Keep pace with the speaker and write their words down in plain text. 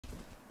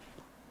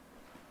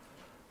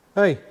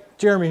Hey,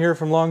 Jeremy here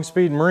from Long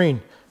Speed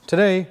Marine.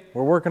 Today,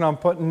 we're working on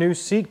putting new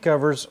seat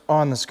covers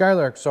on the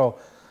Skylark, so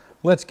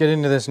let's get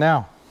into this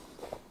now.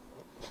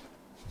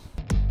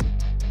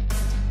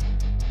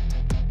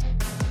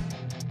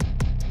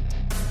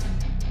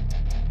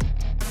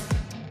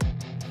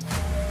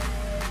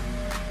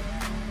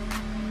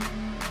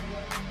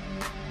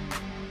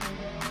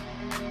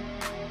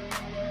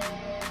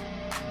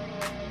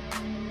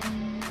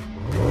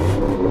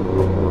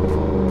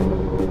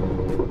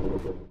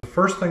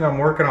 First thing I'm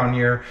working on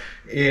here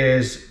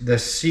is the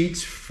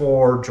seats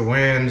for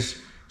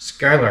Joanne's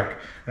Skylark.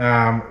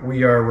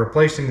 We are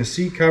replacing the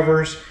seat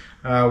covers,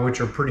 which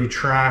are pretty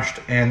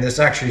trashed, and this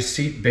actually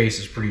seat base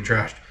is pretty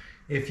trashed.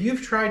 If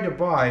you've tried to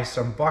buy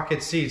some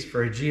bucket seats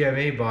for a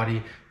GMA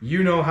body,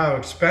 you know how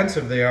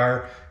expensive they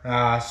are.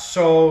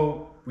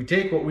 So we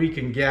take what we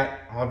can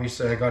get.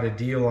 Obviously I got a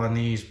deal on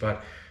these,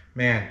 but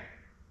man,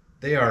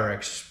 they are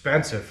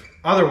expensive.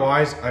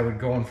 Otherwise I would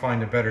go and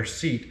find a better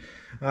seat.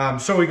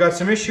 So we got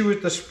some issue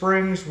with the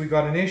springs. We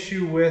got an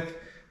issue with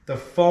the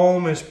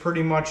foam is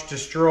pretty much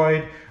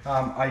destroyed.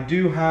 I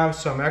do have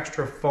some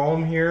extra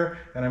foam here,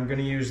 and I'm going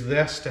to use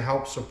this to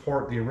help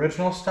support the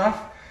original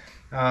stuff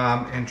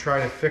and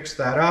try to fix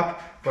that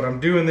up. But I'm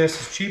doing this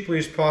as cheaply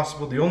as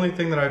possible. The only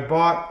thing that I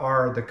bought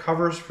are the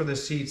covers for the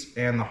seats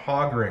and the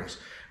hog rings.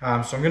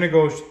 So I'm going to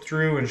go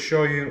through and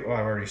show you. Oh,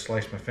 I've already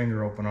sliced my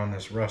finger open on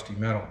this rusty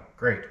metal.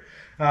 Great.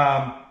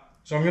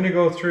 So I'm going to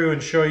go through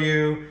and show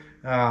you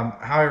how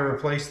I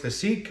replace the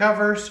seat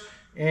covers,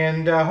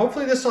 and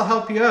hopefully this will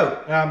help you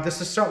out. This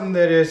is something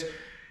that is,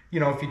 you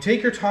know, if you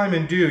take your time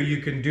and do, you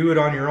can do it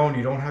on your own.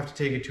 You don't have to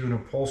take it to an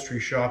upholstery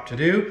shop to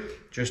do.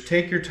 Just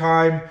take your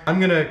time. I'm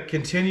going to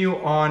continue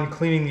on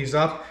cleaning these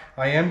up.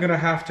 I am going to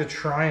have to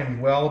try and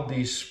weld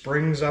these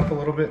springs up a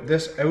little bit.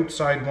 This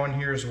outside one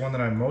here is the one that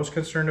I'm most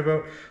concerned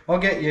about. I'll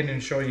get you in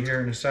and show you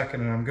here in a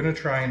second, and I'm going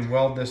to try and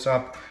weld this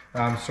up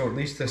so at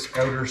least this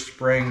outer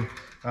spring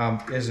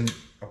isn't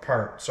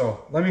apart.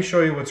 So let me show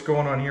you what's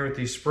going on here with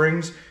these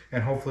springs,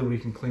 and hopefully we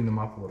can clean them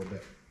up a little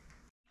bit.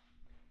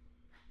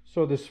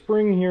 So the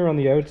spring here on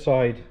the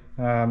outside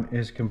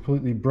is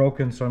completely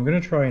broken, so I'm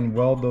going to try and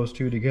weld those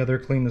two together,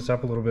 clean this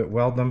up a little bit,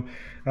 weld them.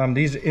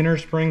 These inner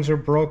springs are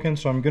broken,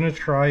 so I'm going to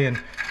try and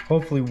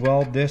hopefully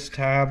weld this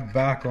tab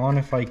back on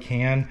if I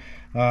can.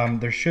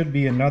 There should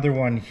be another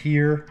one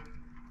here,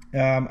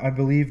 I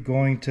believe,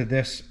 going to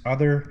this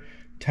other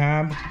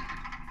tab.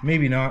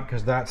 Maybe not,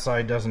 because that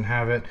side doesn't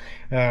have it,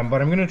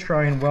 but I'm going to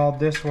try and weld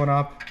this one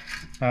up.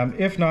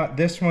 If not,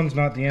 this one's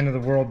not the end of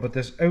the world, but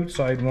this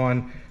outside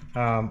one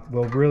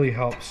will really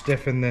help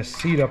stiffen this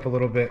seat up a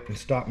little bit and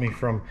stop me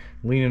from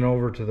leaning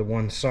over to the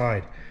one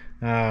side.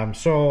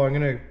 So I'm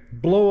going to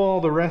blow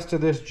all the rest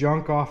of this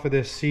junk off of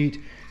this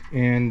seat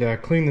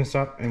and clean this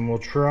up, and we'll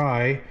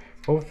try,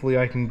 hopefully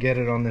I can get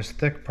it on this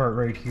thick part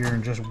right here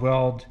and just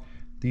weld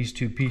these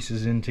two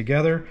pieces in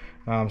together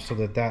so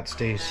that that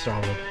stays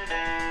solid.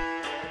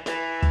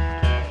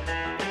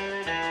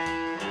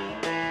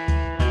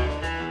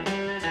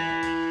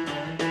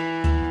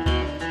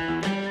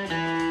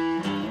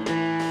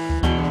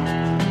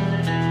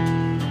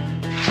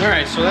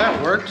 Alright, so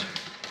that worked.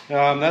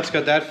 That's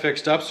got that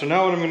fixed up. So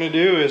now what I'm going to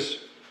do is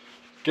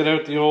get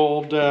out the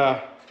old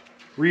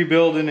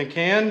rebuild in a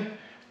can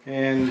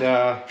and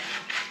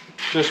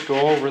just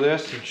go over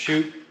this and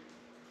shoot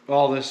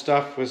all this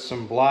stuff with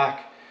some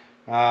black.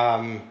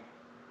 Yeah,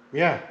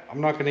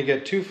 I'm not going to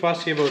get too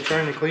fussy about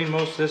trying to clean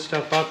most of this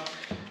stuff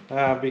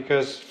up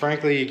because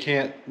frankly you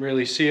can't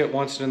really see it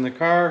once it's in the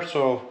car,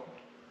 so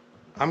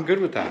I'm good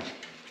with that.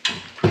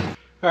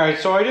 Alright,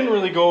 so I didn't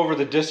really go over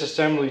the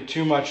disassembly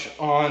too much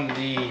on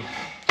the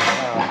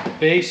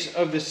base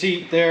of the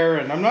seat there,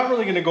 and I'm not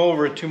really going to go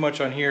over it too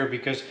much on here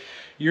because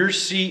your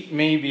seat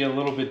may be a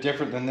little bit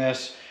different than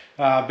this.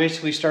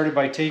 Basically started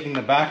by taking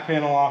the back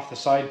panel off, the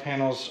side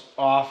panels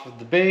off of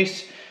the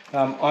base,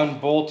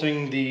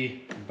 unbolting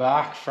the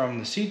back from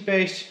the seat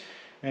base,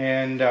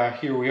 and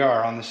here we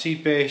are on the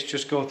seat base.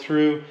 Just go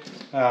through,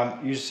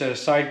 use a set of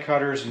side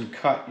cutters and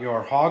cut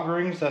your hog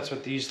rings. That's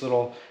what these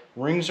little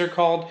rings are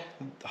called.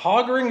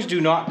 Hog rings do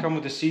not come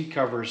with the seat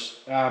covers,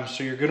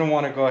 so you're going to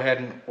want to go ahead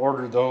and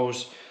order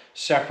those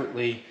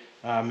separately.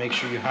 Make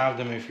sure you have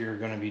them if you're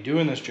going to be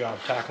doing this job,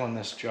 tackling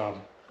this job.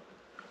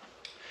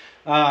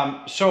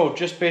 So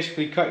just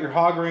basically cut your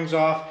hog rings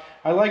off.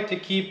 I like to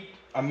keep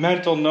a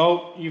mental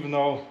note, even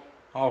though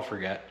I'll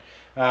forget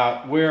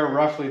where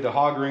roughly the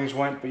hog rings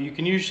went, but you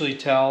can usually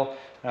tell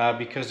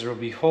because there will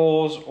be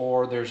holes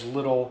or there's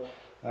little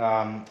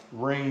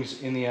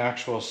rings in the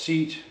actual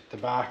seat, the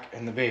back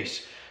and the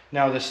base.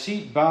 Now the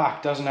seat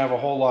back doesn't have a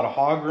whole lot of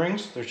hog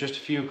rings. There's just a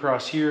few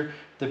across here.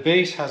 The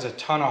base has a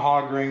ton of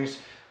hog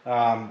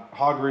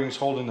rings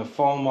holding the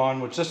foam on,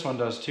 which this one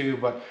does too,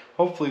 but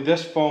hopefully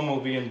this foam will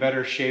be in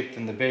better shape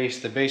than the base.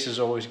 The bases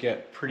always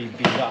get pretty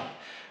beat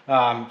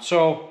up.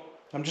 So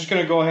I'm just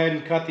going to go ahead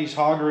and cut these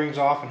hog rings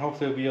off, and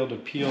hopefully I'll be able to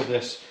peel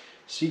this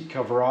seat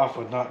cover off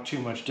with not too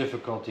much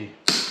difficulty.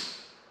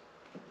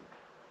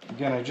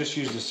 Again, I just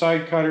used the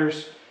side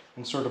cutters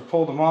and sort of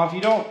pull them off.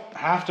 You don't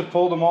have to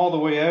pull them all the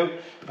way out.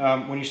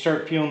 When you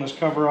start peeling this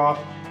cover off,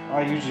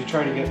 I usually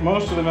try to get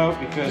most of them out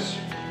because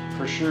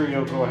for sure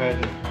you'll go ahead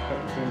and cut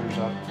your fingers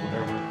up,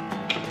 whatever.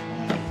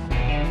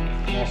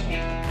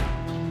 Awesome.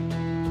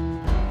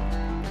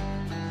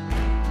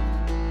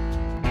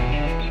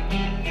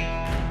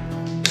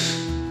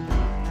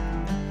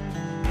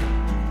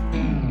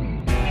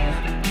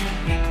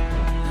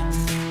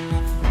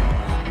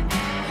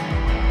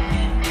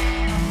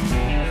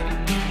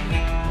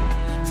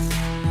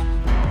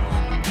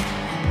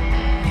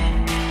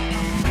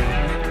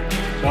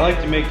 I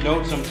like to make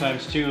notes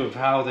sometimes too of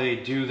how they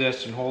do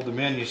this and hold them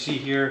in. You see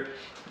here,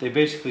 they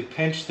basically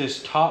pinch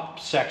this top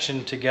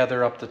section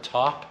together up the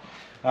top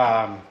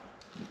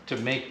to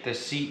make the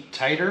seat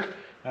tighter.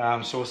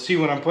 So we'll see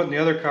when I'm putting the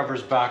other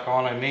covers back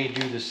on, I may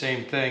do the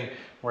same thing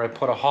where I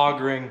put a hog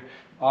ring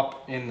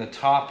up in the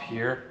top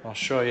here. I'll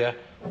show you.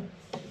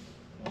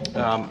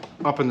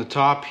 Up in the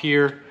top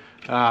here,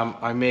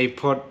 I may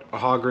put a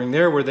hog ring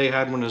there where they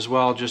had one as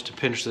well, just to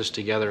pinch this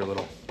together a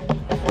little.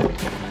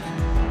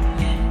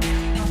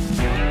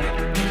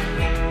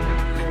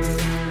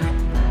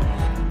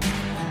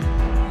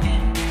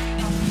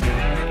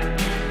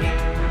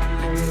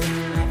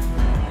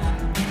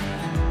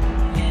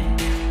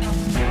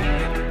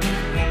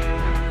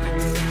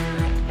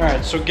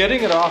 Alright, so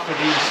getting it off of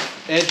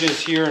these edges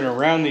here and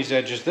around these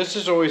edges, this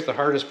is always the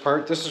hardest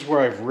part. This is where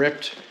I've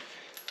ripped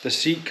the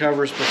seat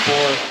covers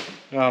before.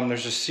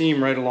 There's a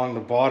seam right along the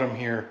bottom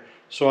here.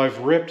 So I've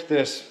ripped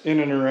this in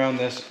and around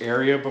this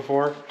area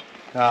before.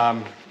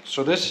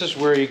 So this is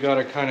where you got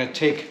to kind of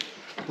take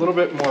a little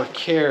bit more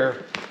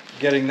care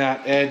getting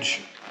that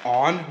edge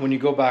on when you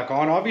go back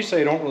on.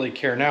 Obviously I don't really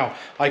care now.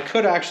 I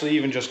could actually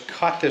even just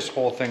cut this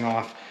whole thing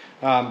off,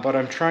 but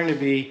I'm trying to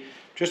be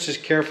just as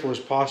careful as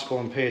possible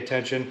and pay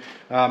attention.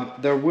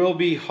 There will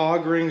be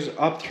hog rings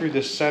up through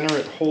the center.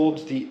 It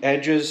holds the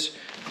edges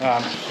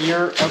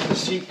here of the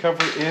seat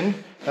cover in.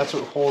 That's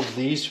what holds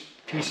these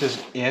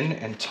pieces in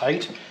and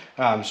tight.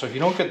 So if you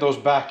don't get those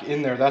back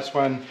in there, that's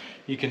when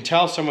you can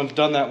tell someone's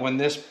done that, when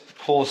this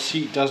whole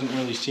seat doesn't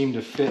really seem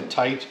to fit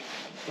tight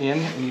in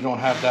and you don't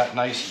have that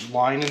nice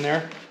line in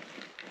there.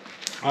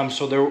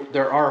 So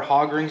there are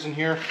hog rings in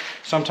here.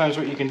 Sometimes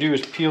what you can do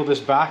is peel this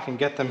back and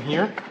get them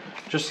here,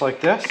 just like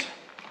this.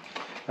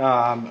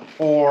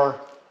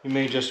 Or you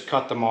may just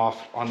cut them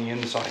off on the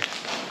inside.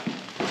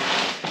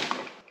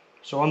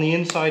 So on the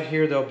inside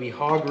here, there'll be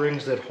hog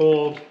rings that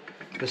hold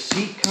the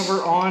seat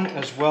cover on,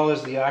 as well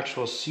as the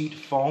actual seat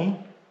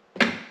foam.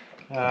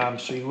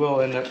 So you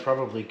will end up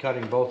probably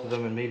cutting both of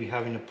them and maybe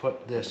having to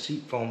put the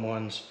seat foam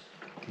ones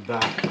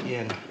back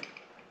in.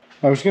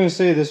 I was going to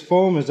say this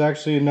foam is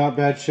actually in not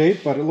bad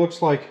shape, but it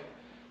looks like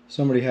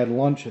somebody had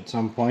lunch at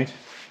some point.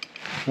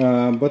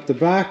 But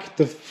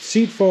the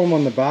seat foam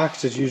on the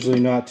backs is usually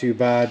not too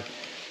bad.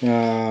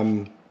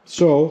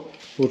 So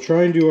we'll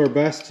try and do our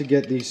best to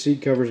get these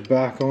seat covers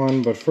back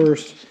on, but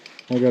first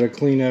I gotta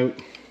clean out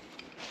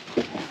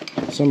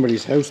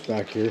somebody's house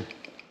back here.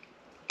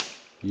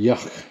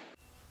 Yuck.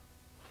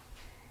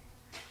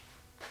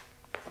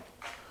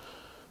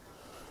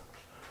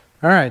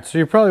 Alright, so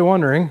you're probably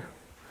wondering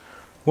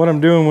what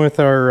I'm doing with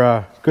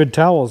our good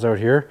towels out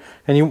here.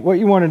 And what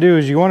you want to do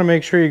is you want to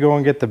make sure you go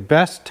and get the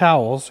best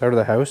towels out of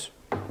the house.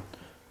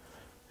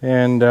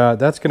 And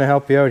that's going to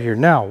help you out here.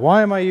 Now,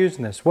 why am I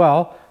using this?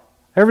 Well,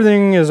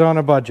 everything is on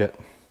a budget.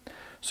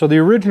 So the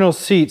original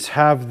seats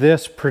have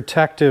this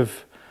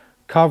protective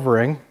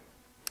covering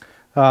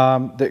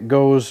that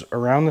goes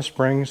around the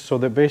springs so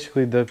that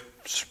basically the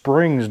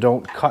springs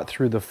don't cut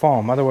through the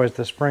foam. Otherwise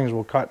the springs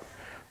will cut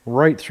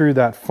right through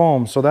that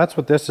foam. So that's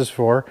what this is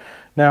for.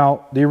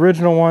 Now, the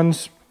original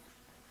ones,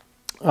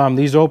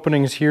 these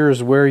openings here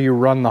is where you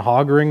run the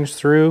hog rings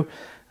through.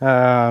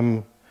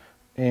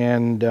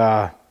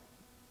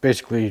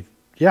 Basically,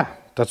 yeah,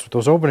 that's what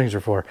those openings are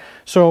for.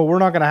 So we're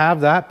not going to have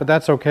that, but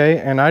that's okay.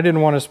 And I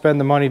didn't want to spend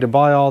the money to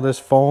buy all this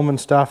foam and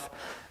stuff.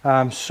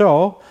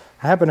 So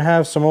I happen to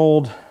have some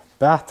old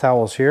bath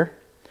towels here.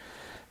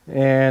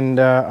 And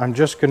I'm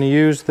just going to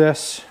use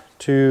this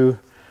to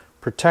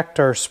protect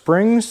our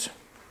springs,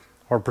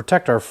 or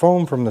protect our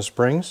foam from the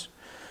springs.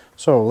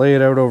 So lay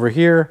it out over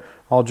here.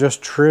 I'll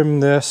just trim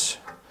this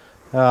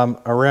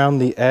around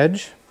the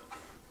edge.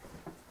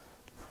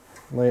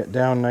 Lay it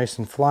down nice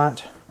and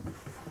flat.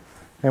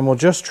 And we'll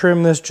just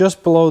trim this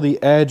just below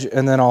the edge,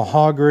 and then I'll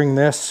hog ring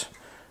this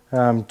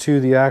to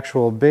the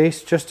actual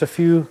base. Just a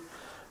few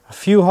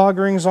hog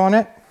rings on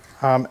it.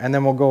 And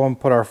then we'll go and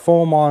put our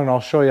foam on, and I'll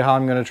show you how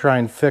I'm going to try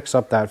and fix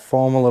up that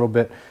foam a little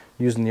bit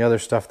using the other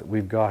stuff that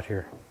we've got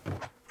here.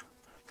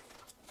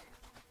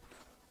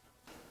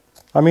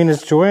 I mean,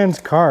 it's Joanne's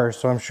car,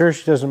 so I'm sure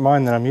she doesn't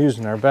mind that I'm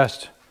using our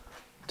best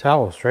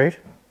towels, right?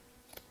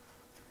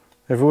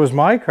 If it was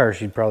my car,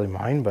 she'd probably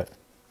mind, but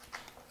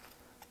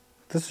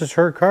this is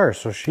her car,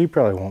 so she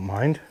probably won't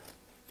mind.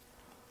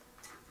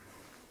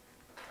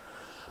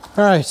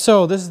 Alright,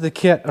 so this is the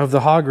kit of the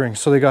hog rings.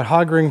 So they got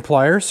hog ring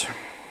pliers,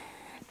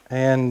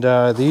 and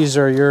these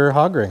are your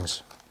hog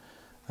rings.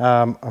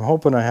 I'm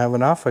hoping I have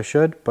enough. I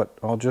should, but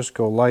I'll just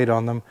go light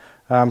on them.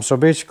 So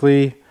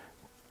basically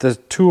the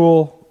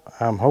tool,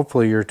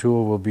 hopefully your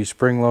tool will be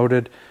spring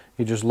loaded.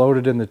 You just load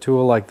it in the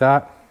tool like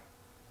that.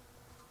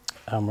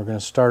 We're going to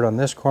start on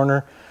this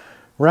corner,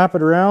 wrap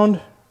it around,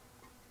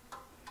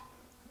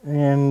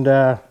 and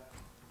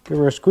give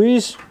her a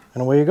squeeze,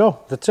 and away you go.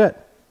 That's it.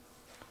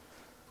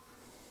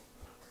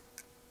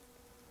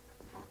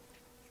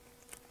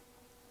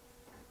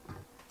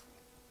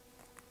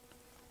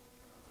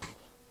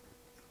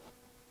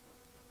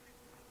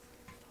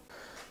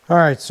 All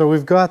right, so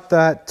we've got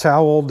that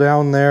towel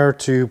down there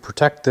to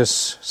protect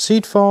this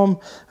seat foam.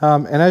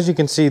 And as you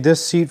can see,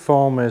 this seat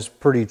foam is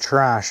pretty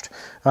trashed.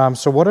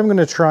 So what I'm going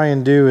to try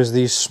and do is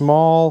these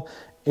small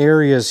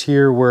areas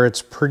here where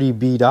it's pretty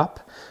beat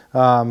up,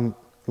 in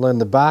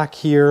the back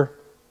here,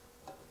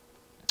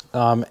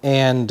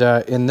 and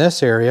in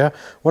this area,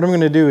 what I'm going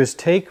to do is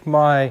take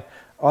my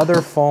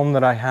other foam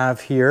that I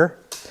have here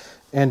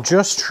and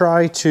just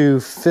try to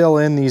fill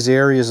in these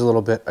areas a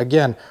little bit.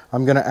 Again,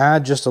 I'm going to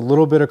add just a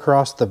little bit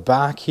across the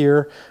back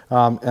here,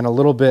 and a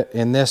little bit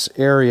in this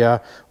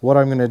area. What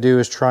I'm going to do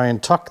is try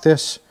and tuck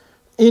this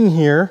in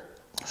here.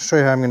 I'll show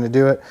you how I'm going to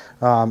do it,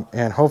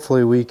 and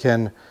hopefully we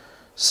can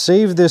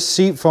save this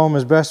seat foam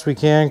as best we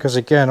can, because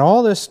again,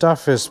 all this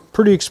stuff is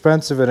pretty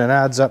expensive and it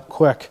adds up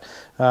quick.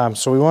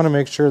 So we want to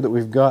make sure that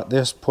we've got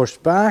this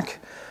pushed back,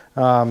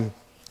 and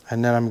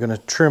then I'm going to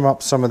trim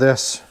up some of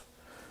this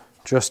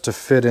just to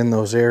fit in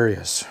those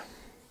areas.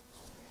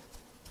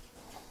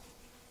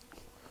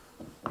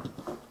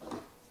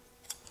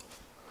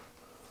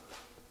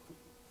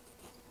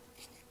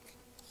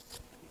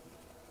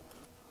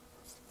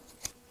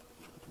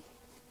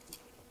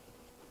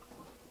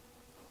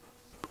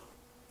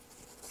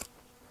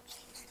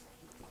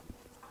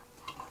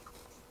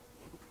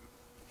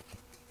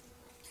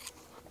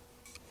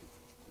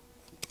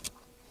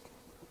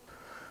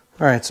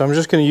 All right, so I'm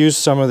just going to use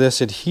some of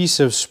this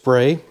adhesive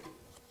spray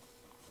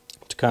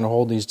to kind of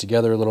hold these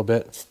together a little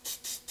bit.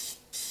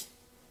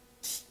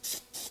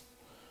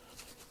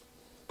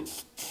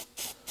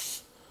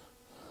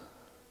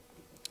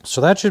 So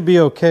that should be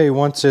okay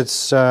once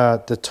it's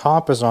the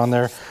top is on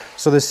there.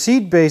 So the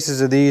seat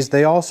bases of these,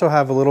 they also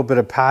have a little bit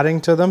of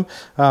padding to them.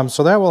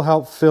 So that will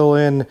help fill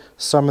in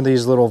some of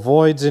these little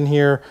voids in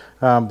here,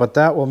 but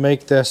that will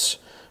make this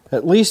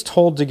at least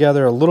hold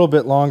together a little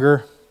bit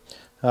longer.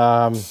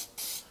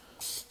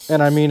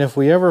 And I mean, if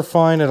we ever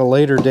find at a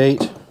later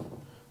date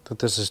that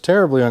this is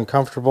terribly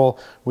uncomfortable,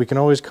 we can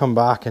always come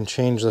back and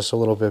change this a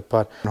little bit,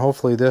 but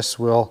hopefully this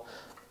will,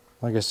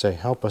 like I say,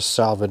 help us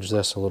salvage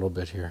this a little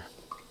bit here.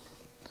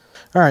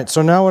 All right,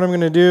 so now what I'm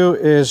going to do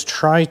is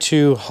try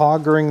to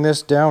hog ring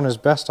this down as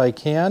best I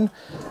can,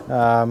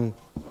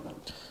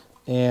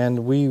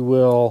 and we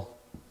will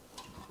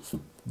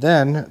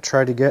then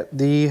try to get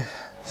the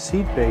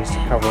seat base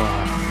cover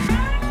on.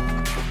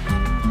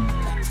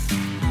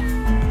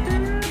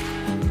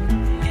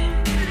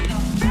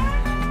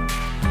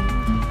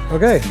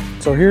 Okay,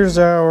 so here's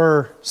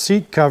our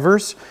seat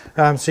covers.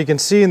 So you can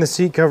see in the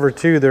seat cover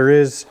too, there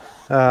is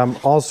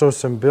also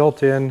some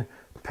built-in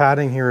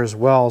padding here as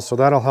well. So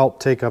that'll help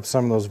take up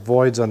some of those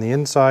voids on the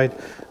inside.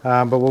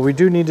 But what we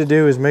do need to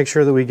do is make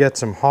sure that we get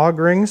some hog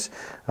rings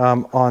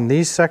on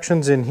these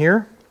sections in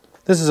here.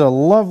 This is a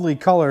lovely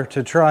color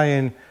to try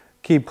and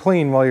keep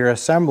clean while you're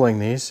assembling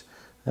these.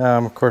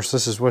 Of course,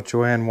 this is what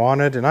Joanne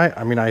wanted, and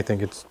I mean, I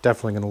think it's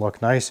definitely going to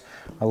look nice.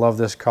 I love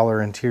this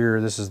color interior.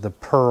 This is the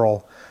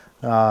pearl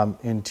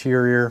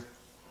interior.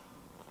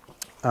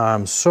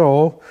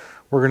 So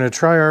we're going to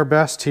try our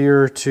best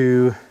here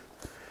to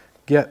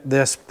get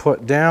this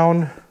put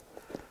down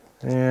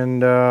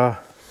and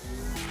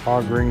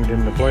hog ringed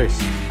into place.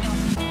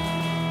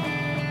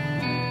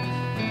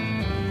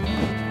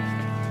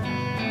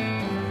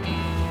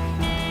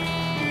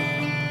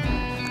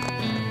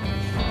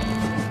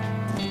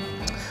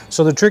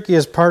 So the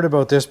trickiest part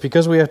about this,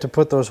 because we have to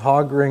put those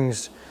hog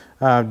rings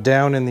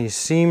down in these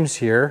seams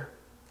here,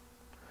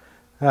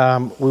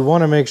 we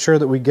want to make sure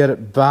that we get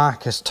it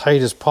back as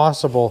tight as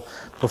possible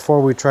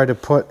before we try to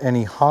put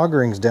any hog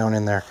rings down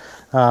in there.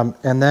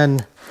 And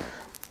then,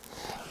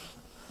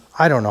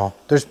 I don't know,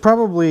 there's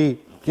probably,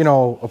 you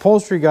know,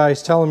 upholstery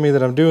guys telling me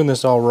that I'm doing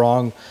this all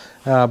wrong,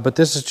 but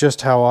this is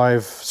just how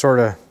I've sort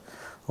of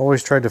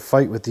always tried to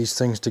fight with these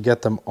things to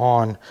get them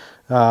on.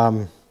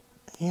 You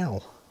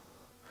know,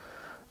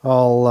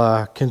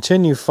 I'll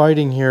continue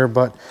fighting here,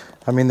 but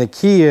I mean, the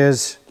key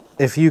is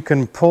if you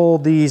can pull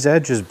these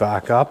edges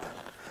back up,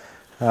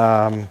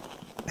 and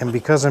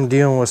because I'm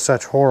dealing with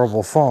such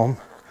horrible foam,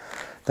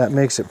 that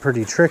makes it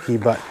pretty tricky.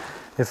 But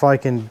if I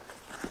can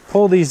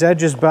pull these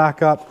edges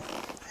back up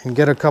and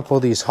get a couple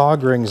of these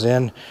hog rings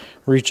in,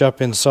 reach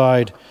up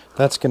inside,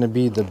 that's going to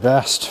be the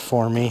best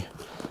for me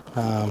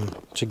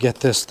to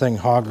get this thing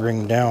hog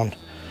ringed down,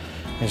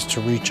 is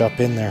to reach up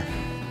in there.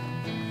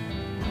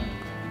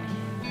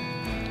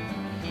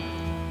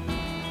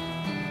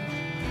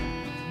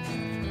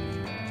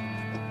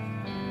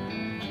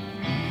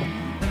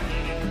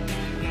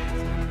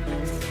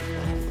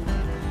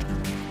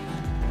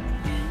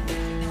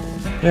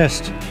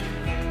 Missed.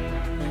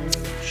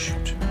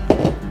 Shoot.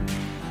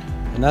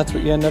 And that's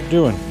what you end up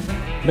doing.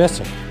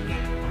 Missing.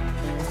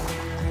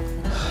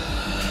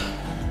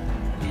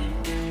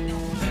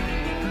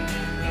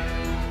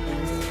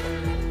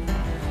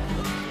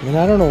 I mean,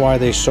 I don't know why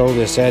they sew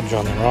this edge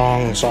on the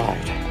wrong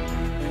side.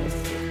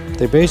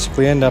 They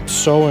basically end up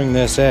sewing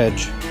this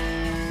edge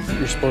that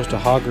you're supposed to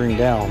hog ring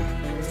down,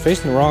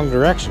 facing the wrong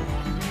direction.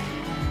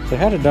 If they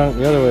had done it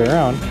the other way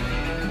around,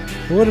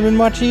 it would have been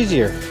much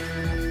easier.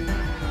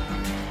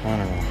 I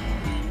don't know.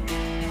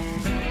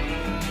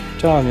 I'm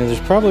telling you, there's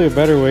probably a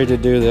better way to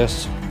do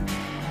this.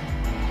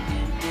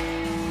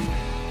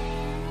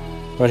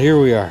 But here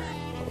we are.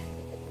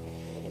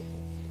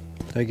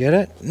 Did I get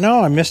it?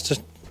 No, I missed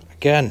it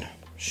again.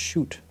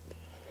 Shoot.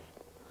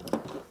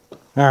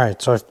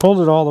 Alright, so I've pulled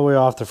it all the way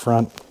off the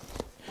front.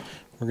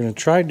 We're going to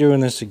try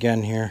doing this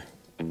again here.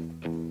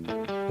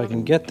 If I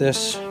can get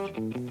this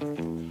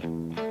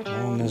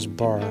on this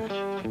bar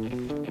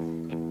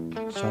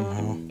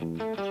somehow.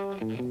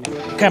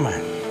 Come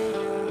on.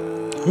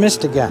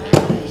 Missed again.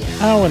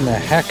 How in the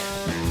heck?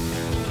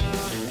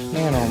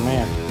 Man, oh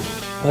man.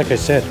 Like I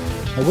said,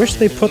 I wish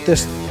they put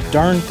this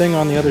darn thing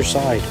on the other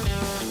side.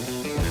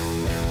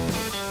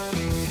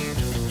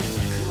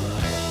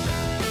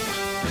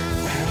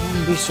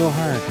 Be so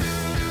hard.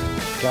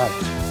 Got it.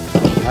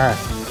 Alright.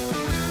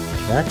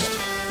 Next.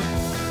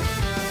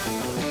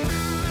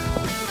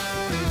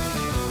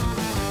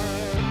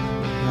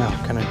 Now,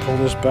 can I pull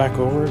this back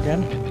over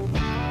again?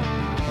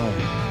 Oh,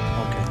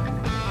 okay.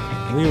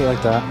 Leave it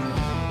like that.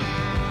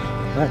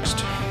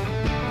 Next.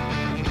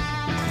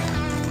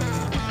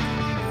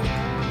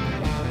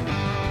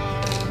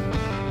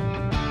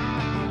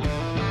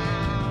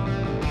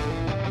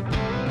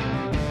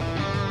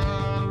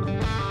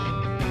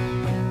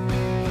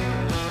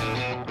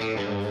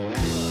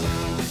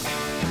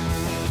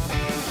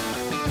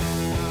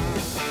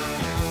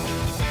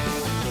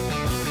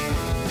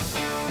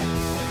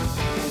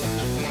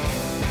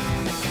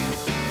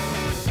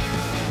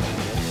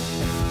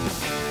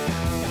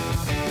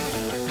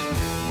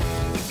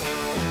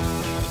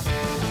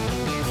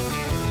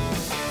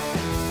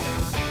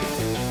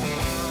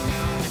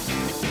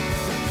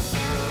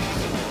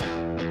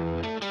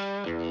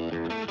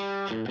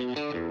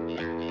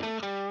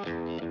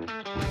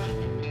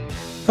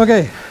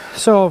 Okay,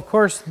 so of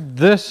course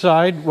this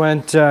side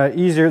went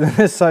easier than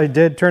this side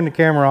did. Turn the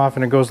camera off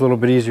and it goes a little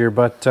bit easier,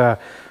 but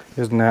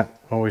isn't that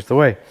always the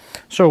way?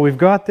 So we've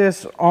got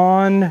this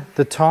on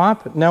the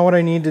top. Now what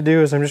I need to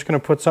do is I'm just going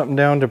to put something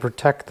down to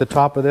protect the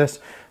top of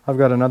this. I've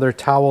got another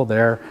towel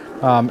there,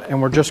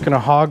 and we're just going to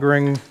hog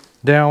ring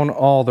down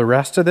all the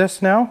rest of this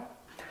now.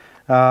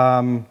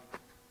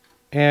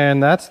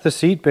 And that's the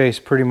seat base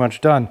pretty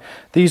much done.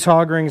 These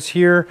hog rings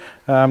here,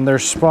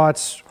 there's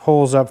spots,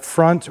 holes up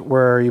front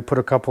where you put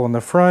a couple in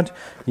the front.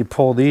 You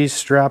pull these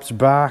straps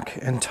back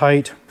and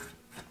tight.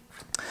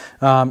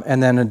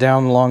 And then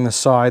down along the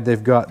side,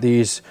 they've got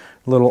these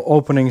little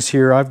openings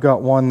here. I've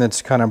got one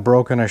that's kind of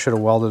broken. I should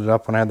have welded it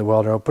up when I had the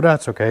welder out, but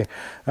that's okay.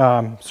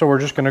 So we're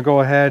just gonna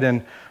go ahead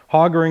and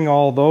hog ring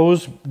all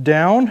those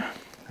down.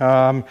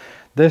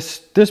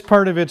 This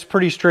part of it's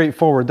pretty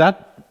straightforward.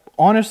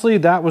 Honestly,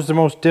 that was the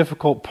most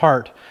difficult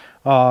part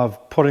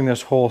of putting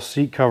this whole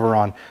seat cover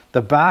on.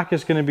 The back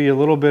is going to be a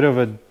little bit of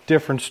a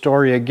different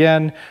story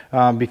again,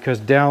 because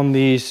down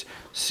these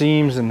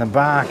seams in the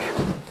back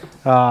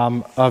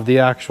of the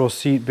actual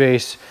seat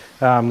base,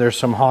 there's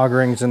some hog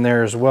rings in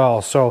there as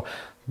well. So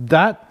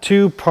that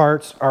two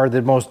parts are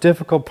the most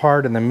difficult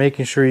part, and then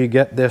making sure you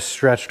get this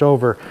stretched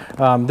over.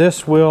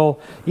 This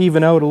will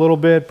even out a little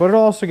bit, but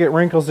it'll also get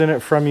wrinkles in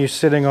it from you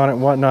sitting on it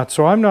and whatnot.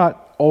 So I'm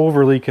not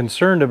overly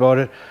concerned about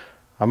it.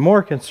 I'm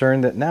more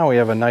concerned that now we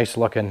have a nice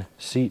looking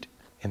seat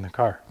in the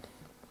car.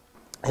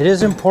 It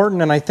is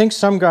important, and I think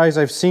some guys,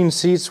 I've seen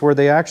seats where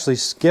they actually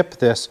skip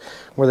this,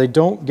 where they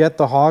don't get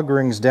the hog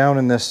rings down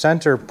in the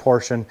center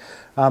portion,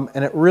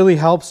 and it really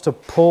helps to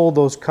pull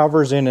those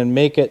covers in and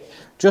make it,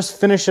 just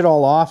finish it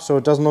all off so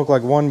it doesn't look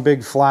like one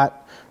big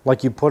flat,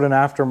 like you put an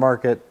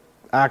aftermarket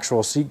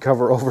actual seat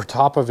cover over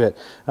top of it.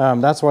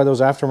 That's why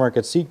those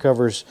aftermarket seat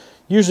covers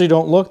usually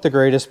don't look the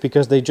greatest,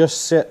 because they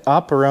just sit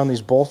up around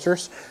these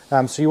bolsters.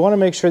 So you want to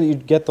make sure that you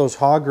get those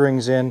hog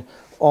rings in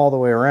all the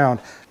way around.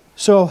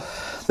 So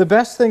the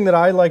best thing that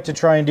I like to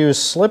try and do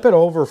is slip it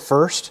over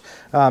first,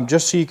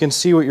 just so you can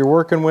see what you're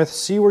working with,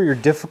 see where your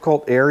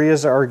difficult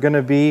areas are going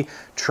to be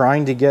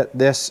trying to get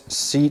this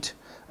seat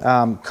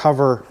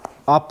cover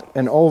up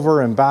and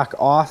over and back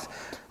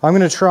off. I'm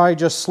going to try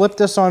just slip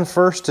this on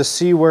first to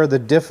see where the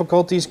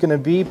difficulty is going to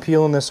be,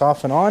 peeling this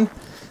off and on.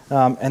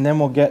 And then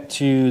we'll get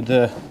to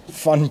the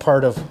fun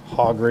part of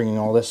hog ringing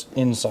all this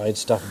inside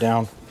stuff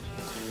down.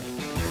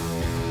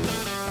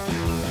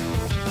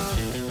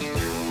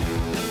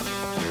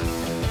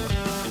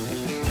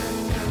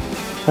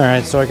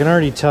 Alright, so I can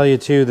already tell you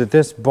too that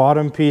this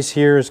bottom piece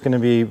here is going to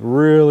be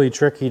really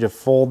tricky to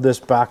fold this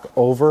back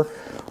over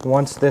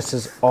once this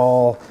is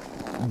all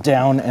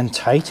down and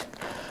tight.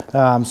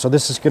 So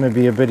this is going to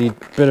be a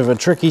bit of a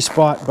tricky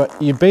spot,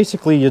 but you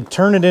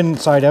turn it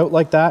inside out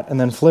like that and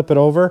then flip it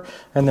over,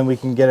 and then we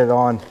can get it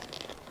on.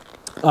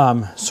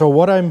 So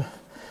what I'm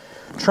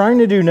trying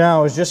to do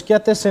now is just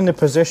get this into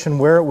position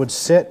where it would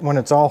sit when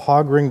it's all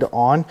hog ringed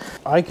on.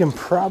 I can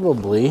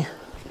probably,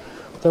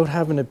 without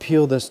having to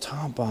peel this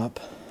top up,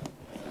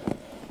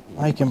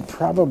 I can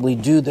probably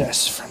do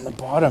this from the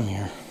bottom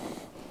here.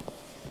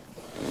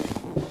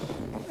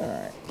 All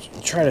right,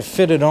 so try to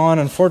fit it on.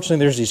 Unfortunately,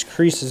 there's these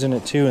creases in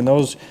it too, and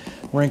those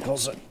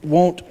wrinkles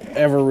won't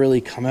ever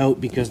really come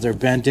out because they're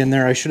bent in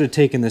there. I should have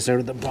taken this out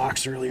of the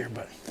box earlier,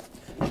 but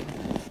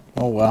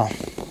oh well.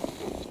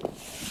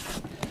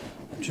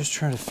 Just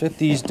trying to fit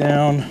these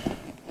down.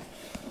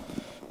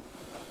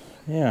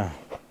 Yeah,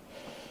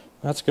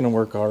 that's gonna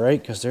work all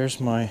right, because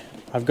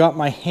I've got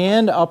my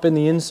hand up in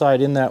the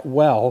inside in that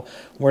well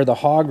where the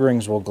hog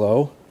rings will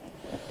go,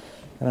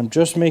 and I'm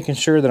just making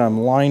sure that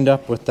I'm lined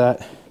up with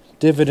that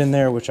divot in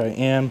there, which I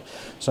am.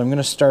 So I'm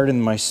gonna start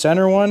in my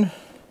center one,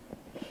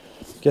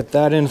 get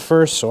that in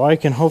first so I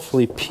can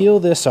hopefully peel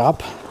this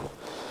up.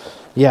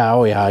 Yeah,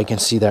 oh yeah, I can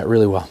see that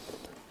really well.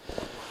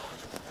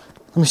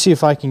 Let me see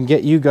if I can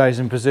get you guys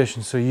in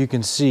position so you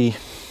can see.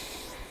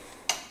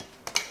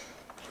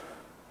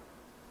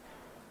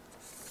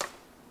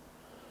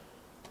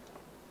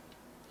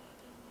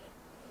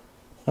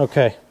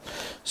 Okay,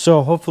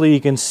 so hopefully you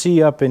can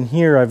see up in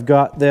here I've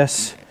got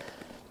this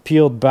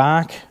peeled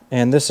back,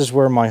 and this is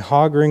where my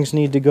hog rings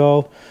need to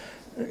go.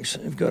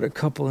 Actually, I've got a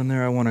couple in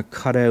there I want to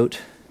cut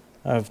out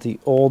of the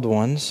old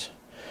ones.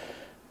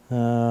 So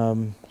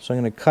I'm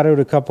going to cut out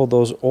a couple of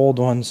those old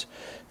ones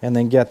and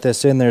then get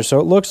this in there. So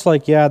it looks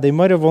like, yeah, they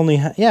might have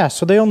only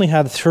so they only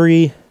had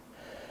 3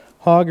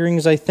 hog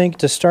rings, I think,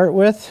 to start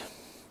with.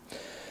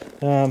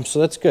 So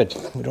that's good.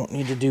 We don't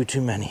need to do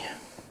too many.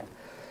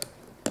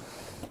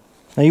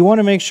 Now you want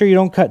to make sure you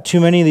don't cut too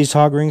many of these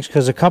hog rings,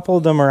 because a couple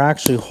of them are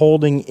actually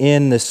holding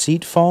in the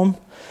seat foam.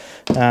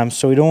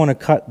 So we don't want to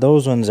cut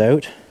those ones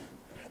out.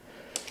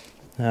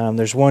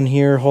 There's one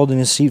here holding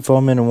the seat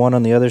foam in and one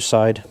on the other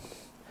side.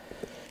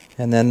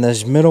 And then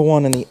this middle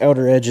one and the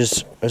outer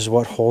edges is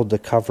what hold the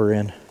cover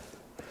in.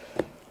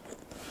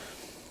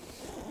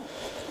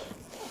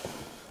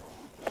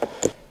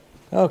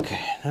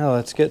 Okay, now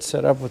let's get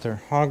set up with our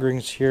hog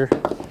rings here.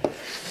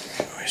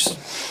 Just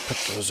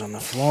put those on the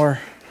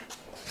floor.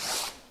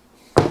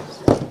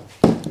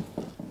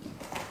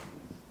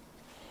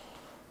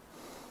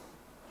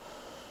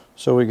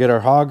 So we get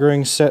our hog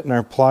rings set in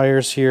our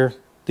pliers here.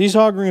 These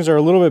hog rings are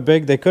a little bit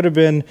big. They could have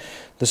been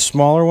the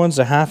smaller ones,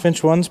 the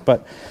 1/2-inch ones,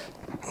 but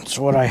that's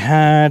what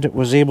I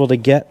was able to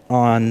get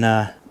on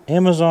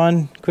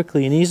Amazon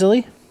quickly and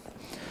easily.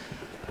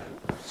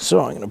 So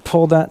I'm going to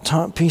pull that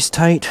top piece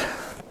tight.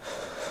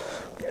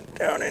 Get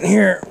down in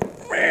here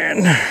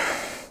and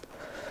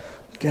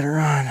get her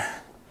on.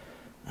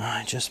 Oh,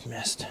 I just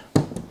missed.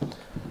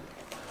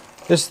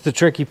 This is the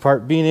tricky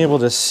part, being able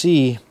to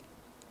see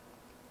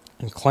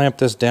and clamp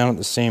this down at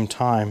the same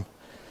time.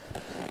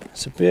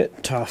 It's a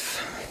bit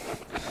tough.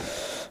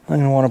 I'm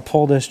going to want to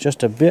pull this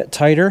just a bit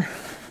tighter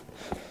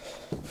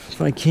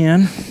if I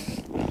can.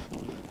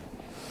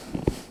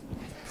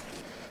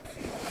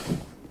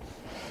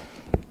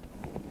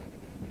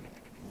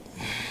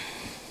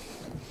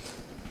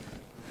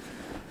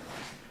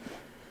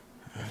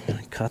 I'm going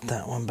to cut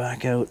that one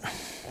back out. I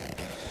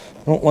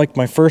don't like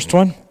my first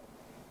one.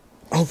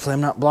 Hopefully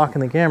I'm not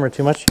blocking the camera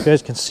too much. You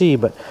guys can see,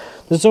 but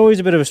there's always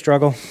a bit of a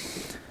struggle.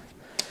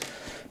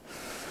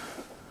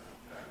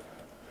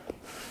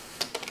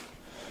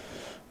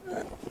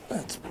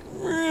 Let's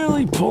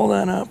really pull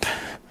that up.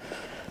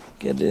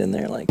 Get it in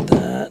there like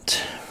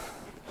that.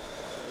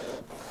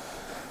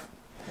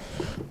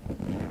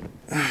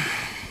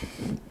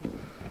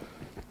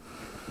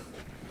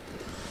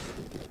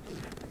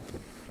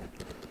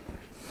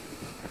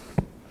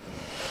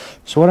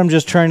 So what I'm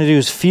just trying to do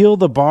is feel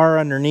the bar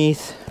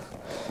underneath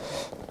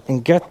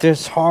and get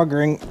this hog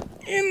ring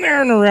in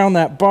there and around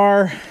that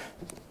bar.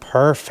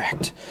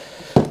 Perfect.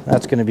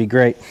 That's going to be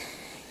great.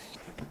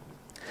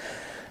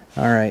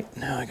 All right,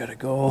 now I gotta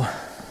go.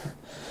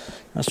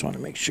 I just want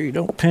to make sure you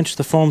don't pinch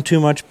the foam too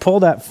much.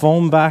 Pull that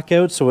foam back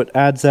out so it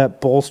adds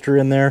that bolster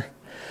in there.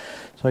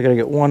 So I gotta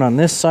get one on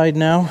this side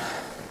now.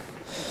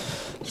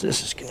 So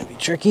this is gonna be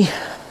tricky.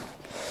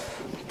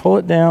 Pull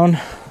it down,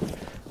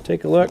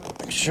 take a look,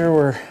 make sure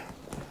we're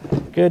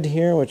good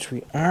here, which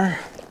we are.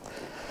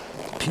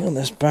 Peel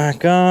this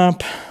back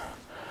up.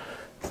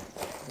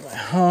 My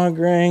hog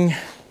ring.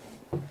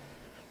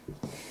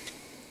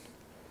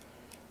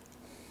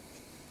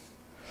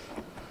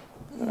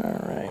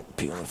 Alright,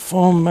 peel the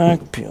foam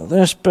back, peel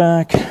this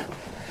back.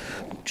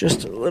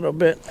 Just a little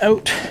bit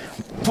out.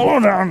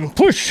 Pull down,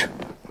 push.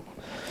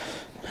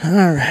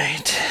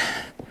 Alright.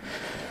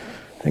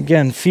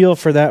 Again, feel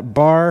for that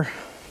bar.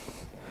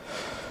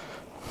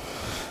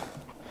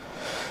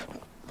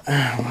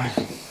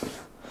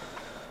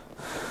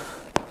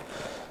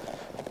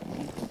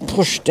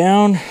 Push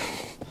down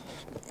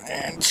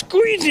and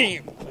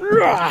squeegee.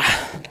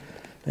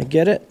 I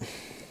get it.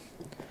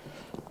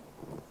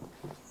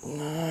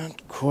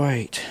 Not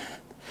quite.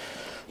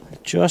 I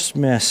just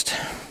missed.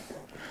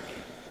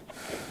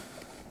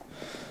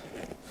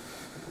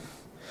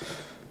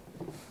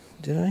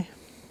 Did I?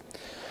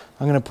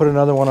 I'm going to put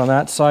another one on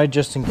that side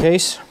just in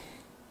case.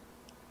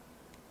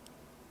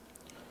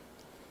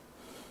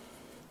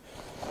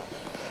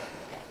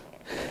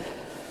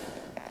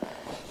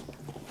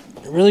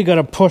 Really got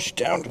to push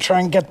down to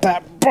try and get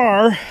that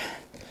bar.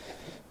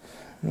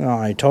 Oh,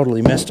 I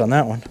totally missed on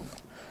that one.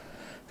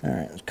 All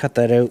right, let's cut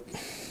that out.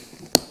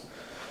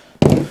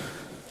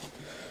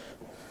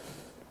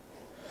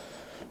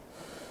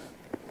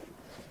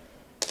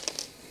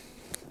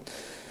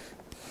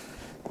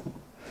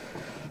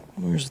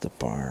 Where's the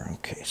bar?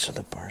 Okay, so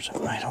the bar's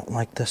out. I don't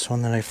like this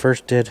one that I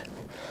first did.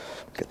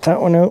 Get that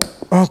one out.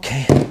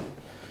 Okay.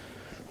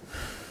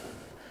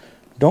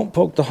 Don't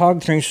poke the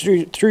hog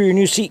through your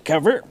new seat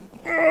cover.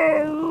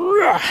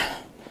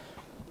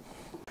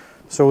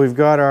 So we've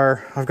got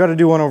I've got to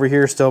do one over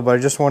here still, but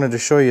I just wanted to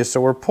show you. So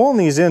we're pulling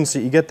these in so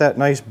you get that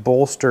nice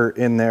bolster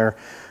in there.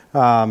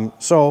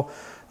 So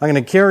I'm going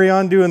to carry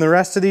on doing the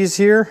rest of these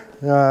here.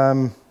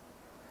 I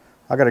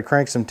got to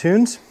crank some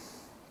tunes,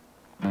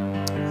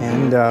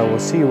 and we'll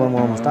see you when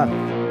we're almost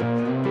done.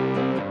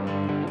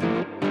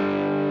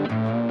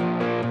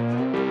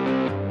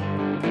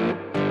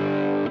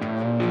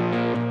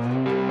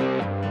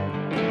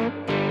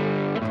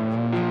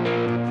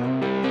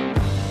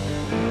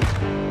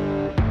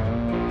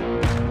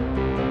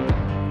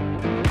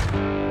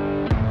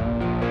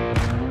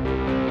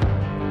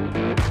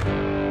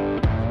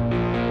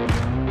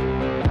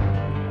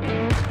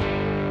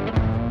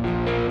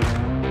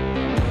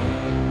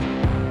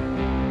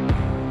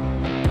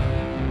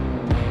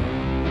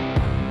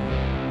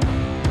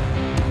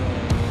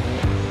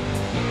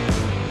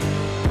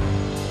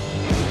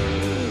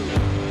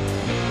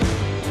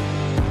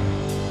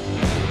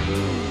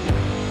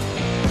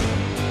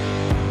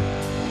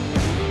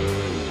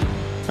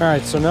 All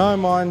right, so now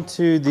I'm on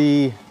to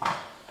the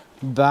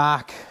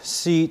back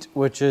seat,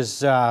 which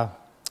is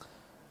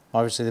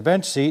obviously the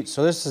bench seat.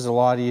 So this is a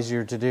lot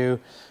easier to do.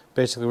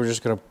 Basically, we're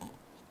just gonna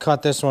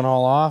cut this one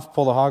all off,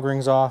 pull the hog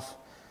rings off,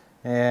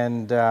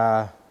 and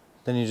then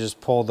you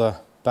just pull the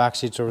back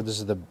seats over. This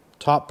is the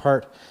top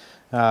part.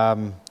 So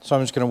I'm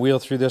just gonna wheel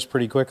through this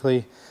pretty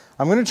quickly.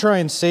 I'm gonna try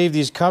and save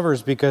these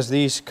covers because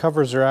these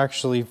covers are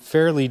actually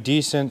fairly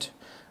decent.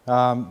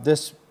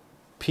 This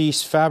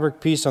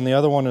fabric piece on the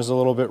other one is a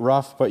little bit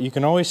rough, but you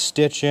can always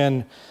stitch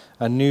in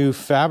a new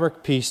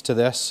fabric piece to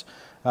this.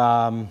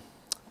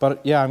 But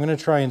yeah, I'm going to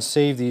try and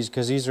save these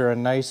because these are a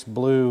nice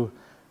blue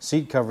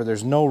seat cover.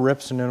 There's no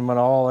rips in them at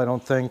all, I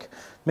don't think.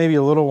 Maybe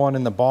a little one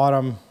in the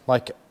bottom,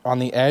 like on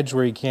the edge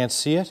where you can't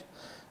see it.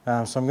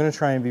 So I'm going to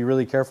try and be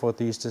really careful with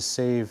these to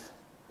save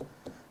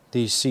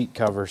these seat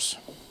covers.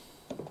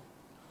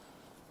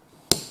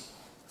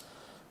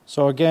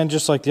 So again,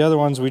 just like the other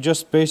ones, we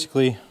just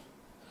basically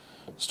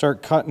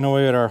start cutting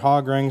away at our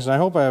hog rings. And I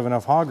hope I have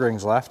enough hog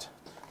rings left.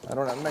 I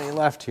don't have many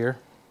left here.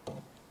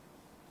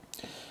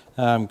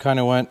 Kind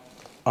of went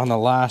on the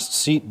last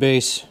seat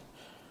base.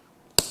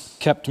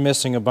 Kept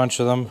missing a bunch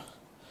of them,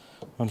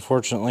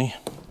 unfortunately.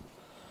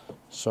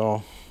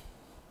 So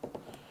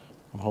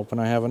I'm hoping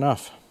I have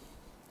enough.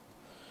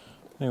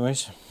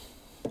 Anyways,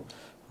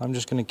 I'm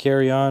just going to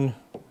carry on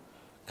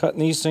cutting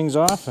these things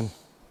off and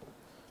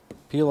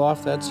peel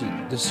off this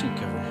seat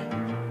cover.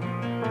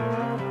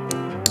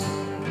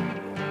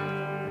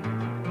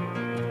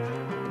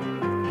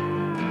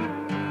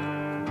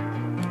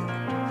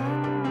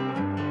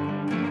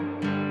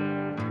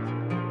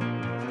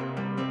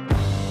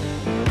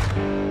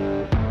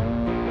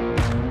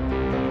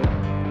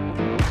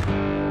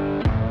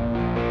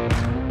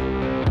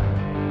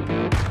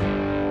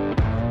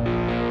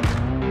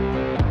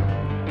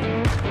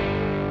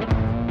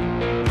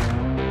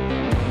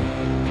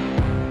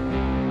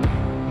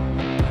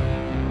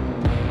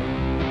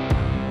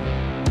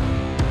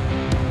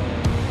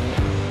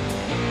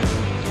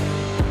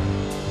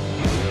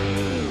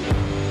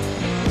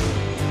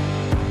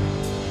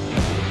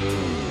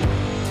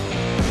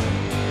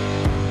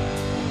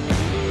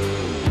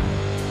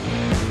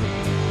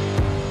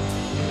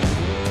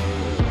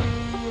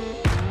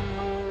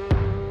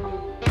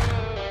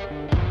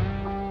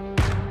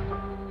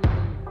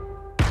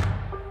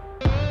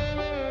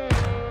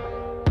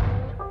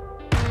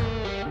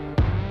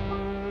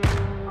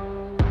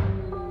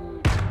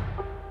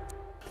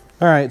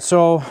 All right,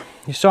 so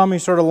you saw me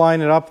sort of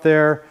line it up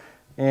there,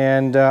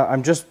 and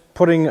I'm just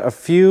putting a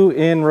few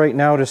in right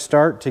now to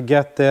start to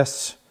get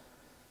this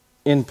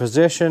in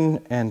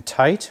position and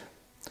tight.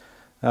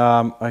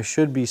 I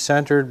should be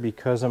centered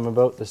because I'm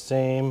about the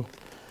same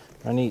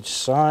on each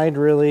side,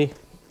 really.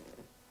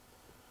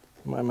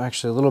 I'm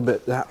actually a little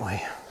bit that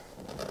way.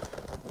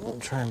 I'll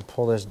try and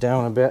pull this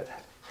down a bit.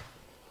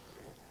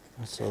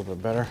 That's a little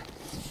bit better.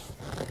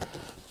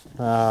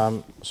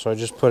 So I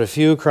just put a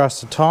few across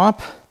the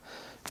top.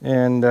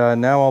 And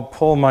now I'll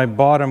pull my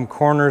bottom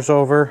corners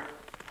over,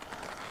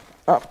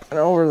 up and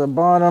over the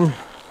bottom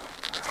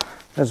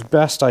as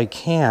best I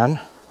can.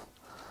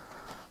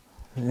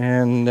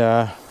 And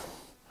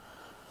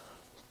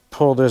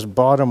pull this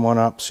bottom one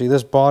up. See,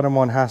 this bottom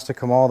one has to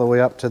come all the way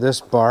up to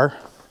this bar.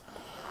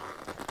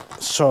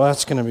 So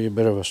that's going to be a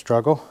bit of a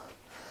struggle.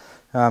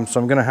 So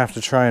I'm going to have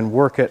to try and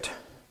work it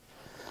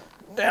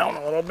down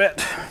a little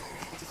bit.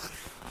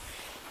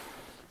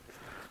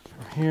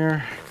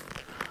 Here.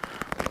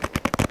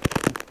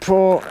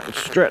 Pull,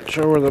 stretch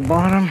over the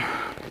bottom.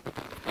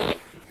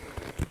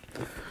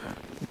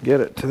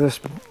 Get it to this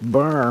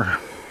bar.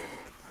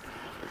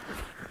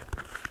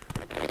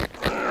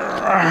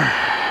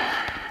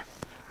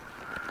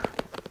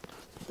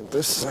 Get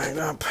this side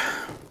up.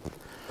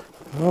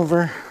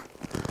 Over.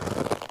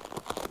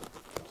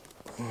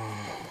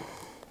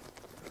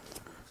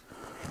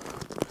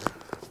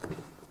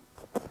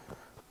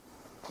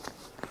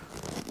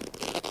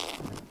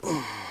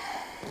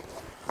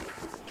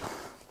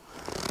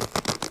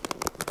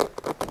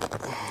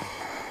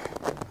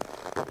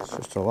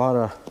 Just a lot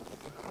of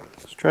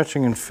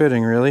stretching and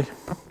fitting, really.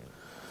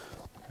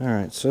 All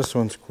right, so this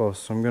one's close,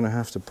 so I'm gonna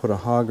have to put a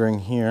hog ring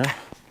here.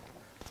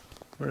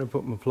 Where did I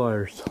put my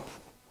pliers?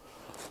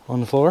 On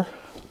the floor?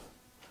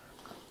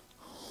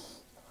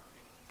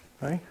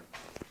 Right?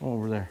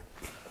 Over there.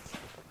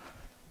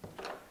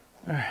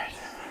 All right.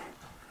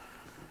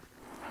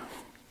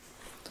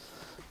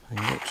 I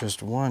can get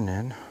just one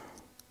in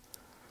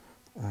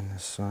on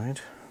this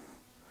side.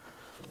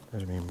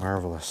 That'd be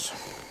marvelous.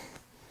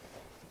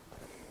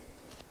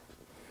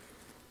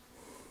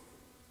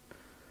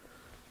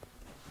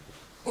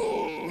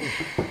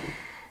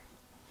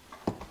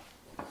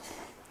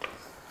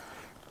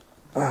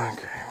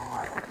 Okay,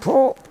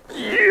 pull,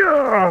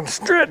 yeah,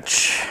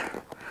 stretch,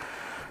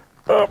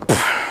 up,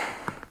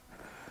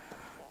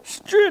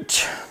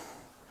 stretch,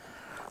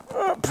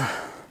 up,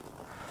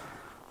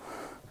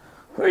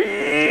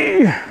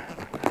 whee.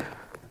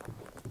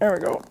 There we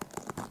go.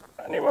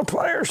 I need my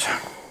pliers.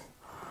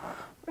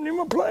 I need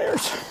my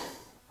pliers.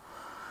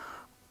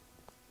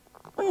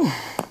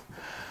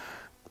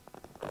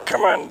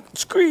 Come on,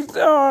 squeeze.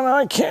 Oh, no,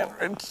 I can't.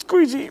 It's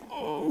squeezy,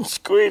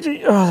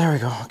 squeezy. Oh, there we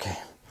go. Okay.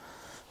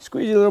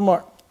 Squeeze it a little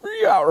more.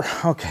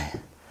 Okay.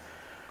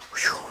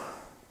 Whew.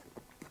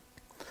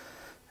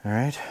 All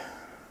right.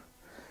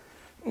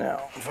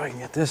 Now, if I can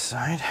get this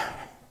side.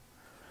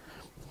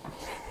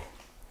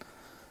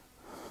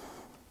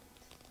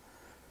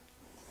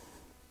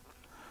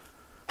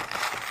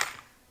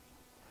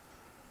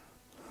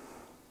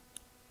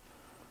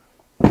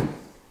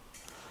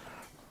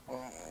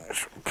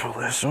 Pull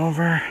this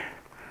over.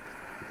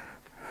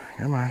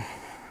 Come on.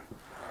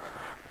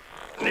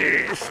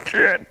 Knee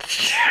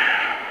stretch.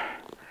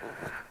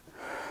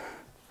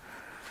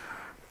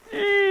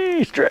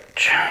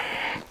 Stretch.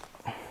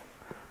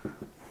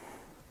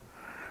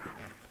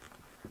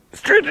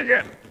 Stretch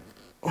again.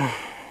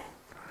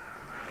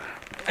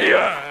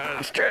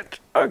 Yeah,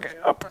 stretch. Okay,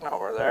 up and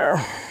over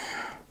there.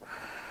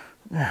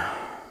 Yeah.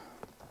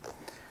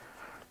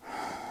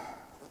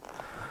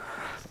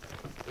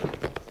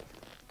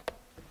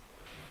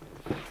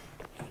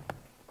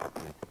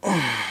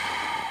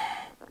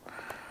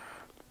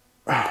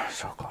 Oh,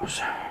 so close.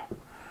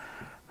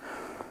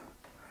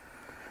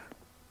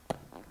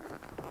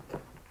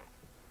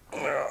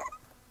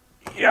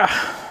 Yeah.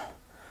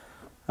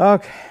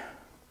 Okay.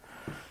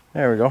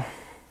 There we go.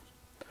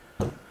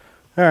 All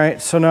right,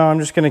 so now I'm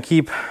just going to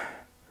keep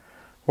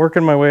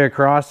working my way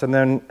across, and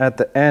then at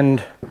the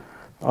end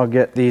I'll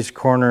get these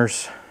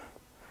corners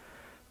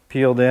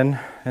peeled in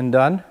and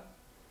done.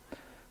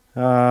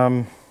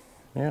 Yeah.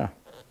 And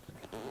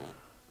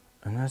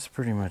that's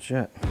pretty much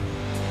it.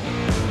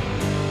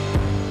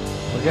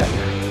 We're getting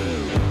there.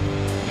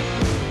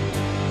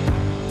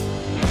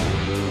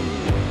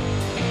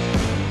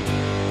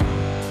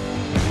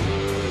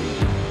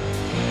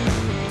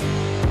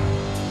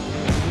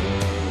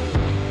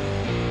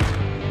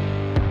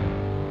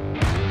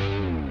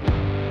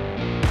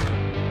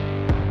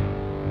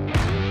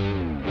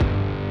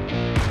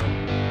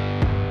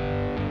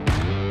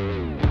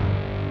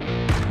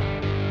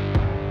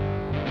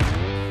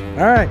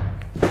 All right,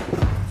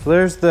 so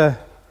there's the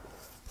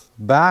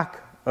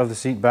back of the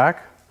seat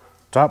back,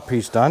 top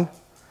piece done.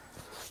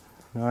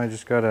 Now I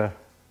just gotta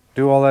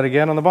do all that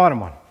again on the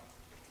bottom one.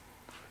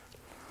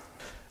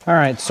 All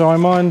right, so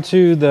I'm on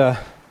to the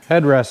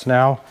headrest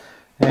now,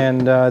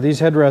 and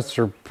these headrests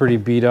are pretty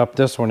beat up.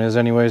 This one is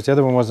anyways. The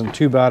other one wasn't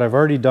too bad. I've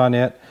already done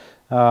it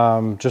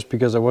just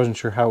because I wasn't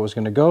sure how it was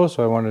gonna go,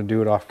 so I wanted to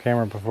do it off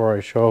camera before I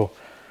show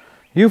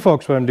you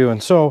folks what I'm doing.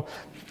 So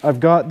I've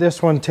got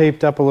this one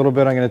taped up a little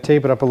bit. I'm going to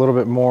tape it up a little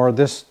bit more.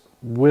 This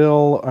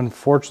will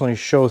unfortunately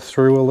show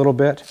through a little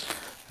bit.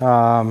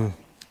 But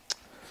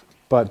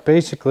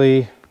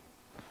basically,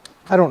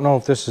 I don't know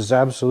if this is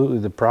absolutely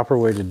the proper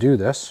way to do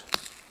this,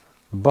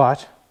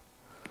 but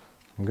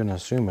I'm going to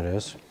assume it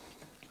is.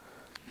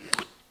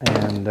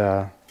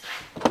 And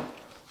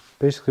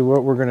basically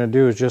what we're going to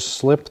do is just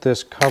slip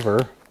this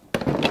cover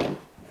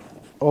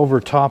over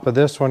top of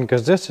this one,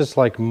 because this is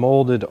like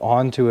molded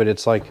onto it.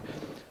 It's like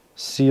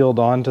sealed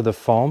onto the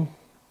foam.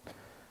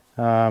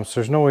 So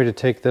there's no way to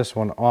take this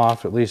one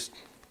off, at least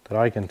that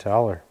I can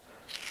tell or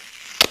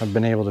I've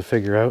been able to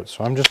figure out.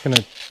 So I'm just going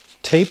to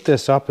tape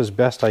this up as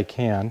best I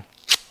can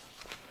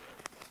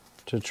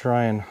to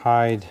try and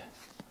hide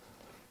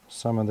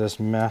some of this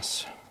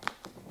mess.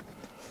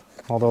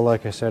 Although,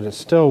 like I said, it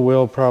still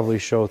will probably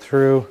show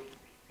through.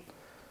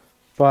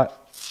 But,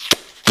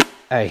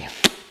 hey,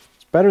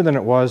 it's better than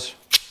it was.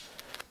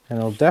 And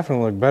it'll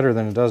definitely look better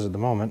than it does at the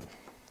moment.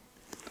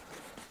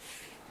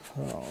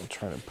 So I'll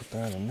try to put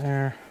that in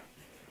there.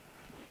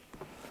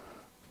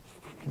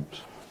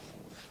 Oops.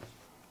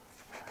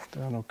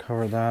 That'll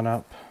cover that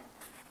up.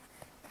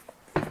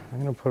 I'm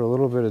going to put a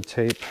little bit of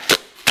tape.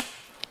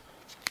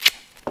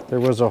 There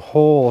was a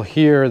hole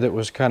here that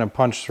was kind of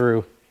punched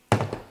through.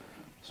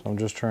 So I'm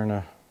just trying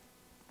to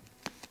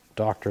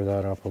doctor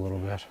that up a little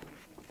bit.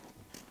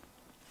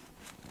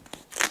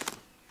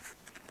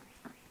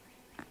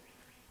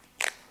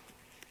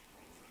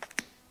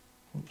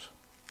 Oops.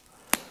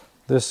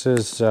 This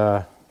is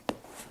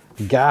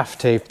gaff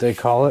tape, they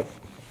call it.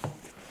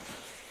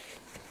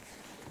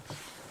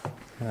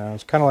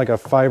 It's kind of like a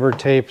fiber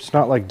tape. It's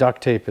not like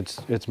duct tape.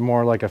 It's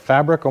more like a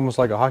fabric, almost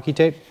like a hockey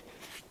tape.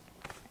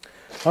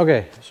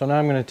 Okay, so now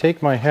I'm going to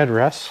take my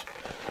headrest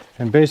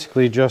and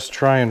basically just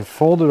try and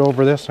fold it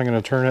over this. I'm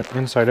going to turn it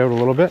inside out a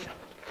little bit.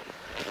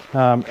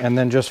 And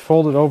then just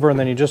fold it over, and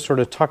then you just sort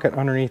of tuck it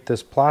underneath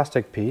this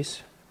plastic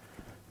piece.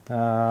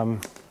 I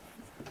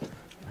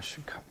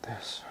should cut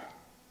this.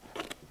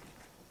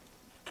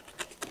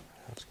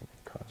 That's going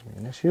to cause me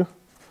an issue.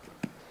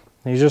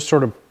 And you just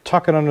sort of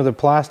tuck it under the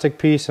plastic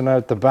piece, and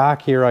at the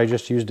back here I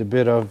just used a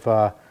bit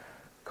of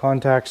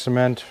contact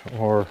cement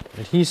or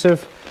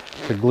adhesive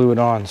to glue it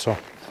on. So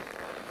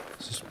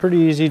this is pretty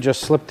easy.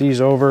 Just slip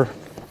these over.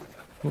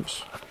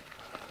 Oops.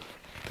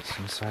 This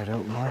inside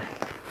out more.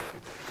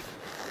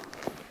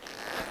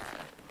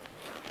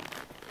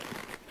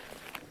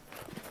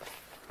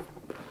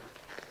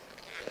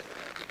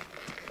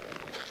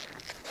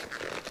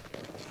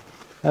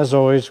 As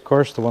always, of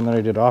course, the one that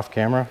I did off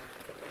camera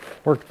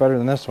worked better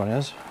than this one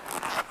is.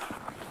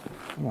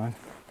 Come on.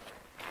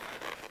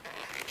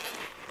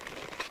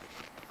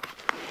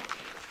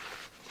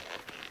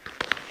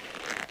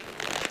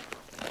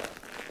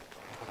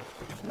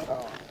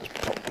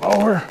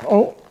 Over.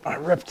 Oh, I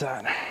ripped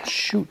that.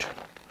 Shoot.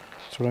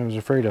 That's what I was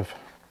afraid of.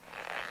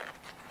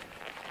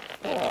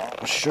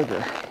 Oh,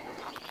 sugar.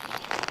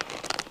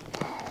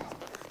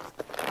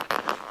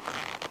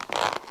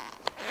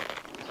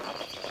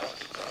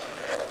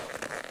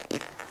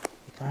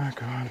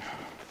 Back on.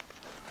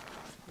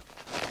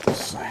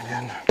 This side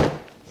in.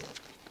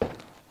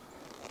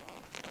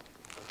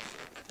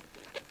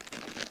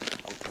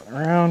 I'll put it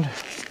around.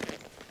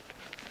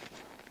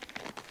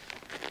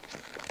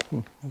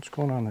 What's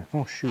going on there?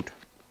 Oh, shoot.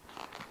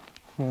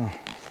 Oh.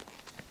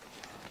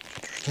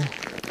 Interesting.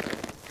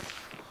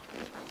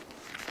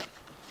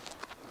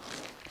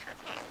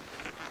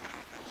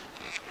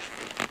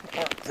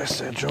 Work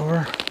this edge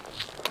over.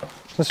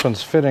 This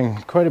one's fitting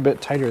quite a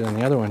bit tighter than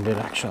the other one did,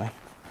 actually.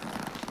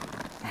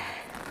 I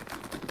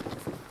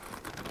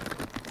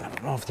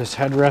don't know if this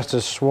headrest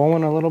is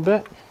swollen a little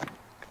bit.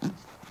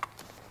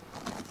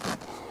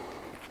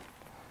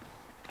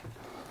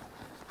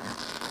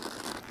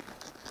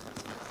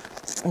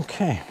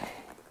 Okay,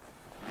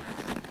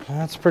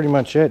 that's pretty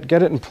much it.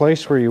 Get it in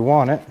place where you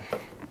want it.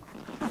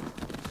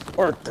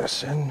 Work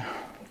this in.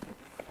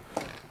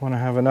 Want to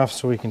have enough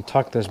so we can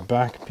tuck this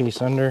back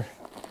piece under.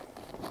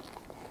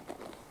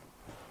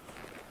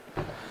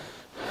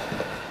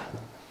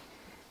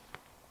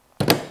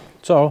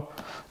 So,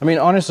 I mean,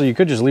 honestly, you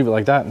could just leave it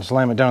like that and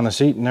slam it down the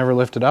seat and never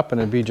lift it up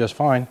and it'd be just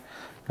fine.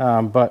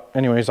 But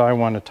anyways, I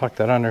want to tuck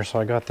that under, so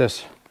I got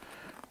this,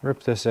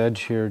 rip this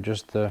edge here,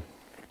 just the,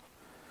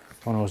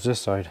 oh no, it was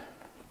this side.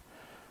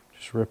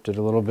 Just ripped it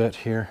a little bit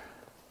here.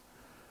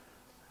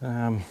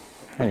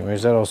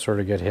 Anyways, that'll sort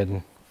of get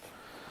hidden.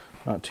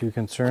 Not too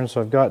concerned.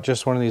 So I've got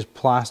just one of these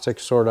plastic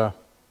sort of,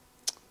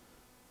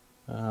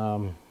 I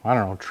don't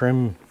know,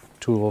 trim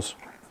tools.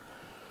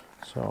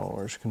 So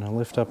we're just going to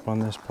lift up on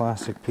this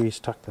plastic piece,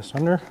 tuck this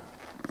under.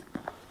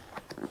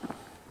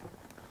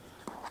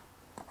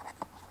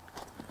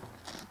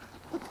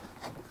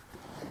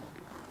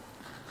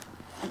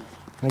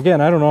 And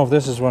again, I don't know if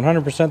this is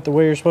 100% the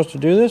way you're supposed to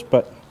do this,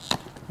 but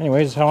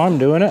anyways, it's how I'm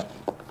doing it.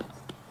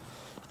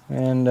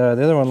 And the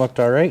other one looked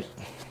all right.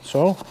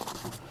 So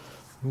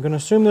I'm going to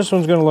assume this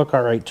one's going to look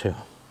all right too.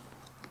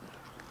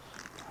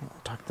 I'll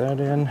tuck that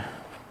in.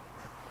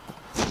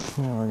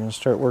 Now we're going to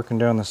start working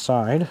down the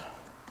side.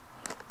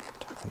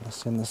 Tucking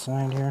this in the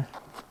side here.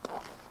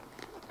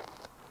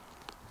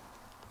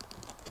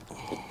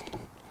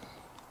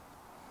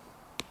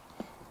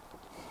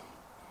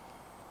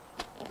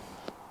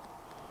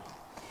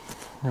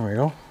 There we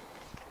go.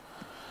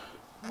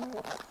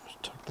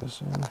 Just tuck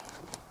this in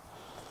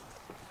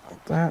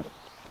like that.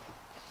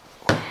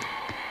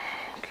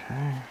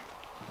 Okay.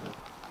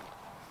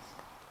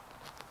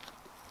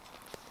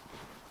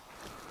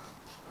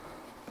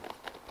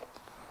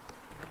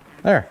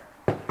 There.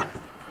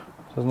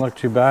 Doesn't look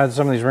too bad.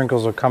 Some of these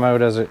wrinkles will come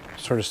out as it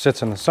sort of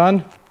sits in the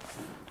sun.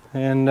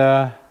 And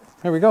there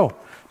we go.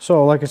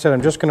 So like I said,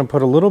 I'm just going to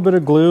put a little bit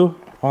of glue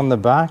on the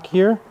back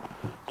here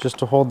just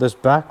to hold this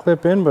back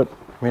clip in, but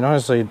I mean,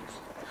 honestly,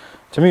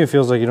 to me it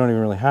feels like you don't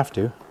even really have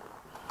to,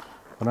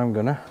 but I'm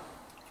gonna.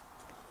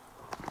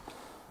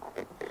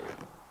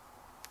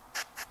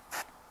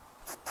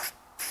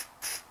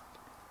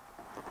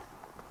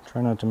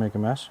 Try not to make a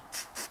mess.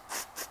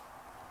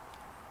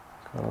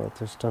 Gotta let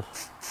this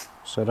stuff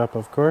set up,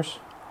 of course.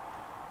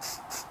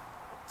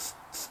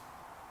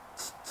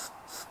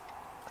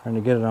 Trying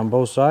to get it on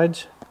both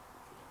sides.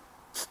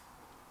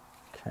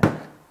 Okay,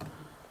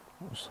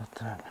 just let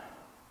that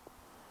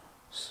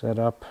set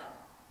up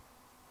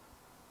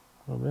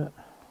a little bit.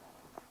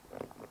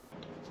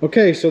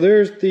 Okay, so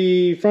there's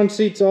the front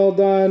seats all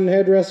done,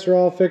 headrests are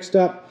all fixed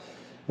up.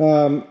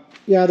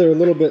 Yeah, they're a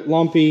little bit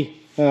lumpy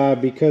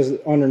because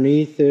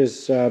underneath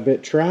is a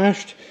bit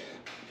trashed.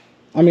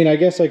 I mean, I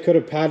guess I could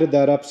have padded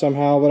that up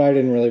somehow, but I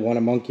didn't really want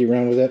to monkey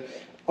around with it.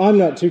 I'm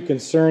not too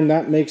concerned.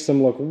 That makes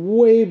them look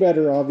way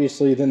better,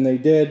 obviously, than they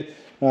did.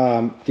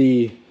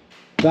 The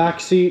back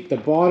seat, the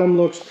bottom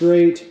looks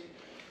great.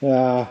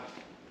 The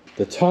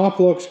top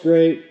looks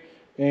great.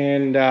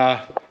 And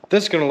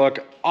this is going to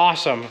look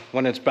awesome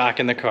when it's back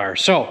in the car.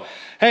 So,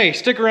 hey,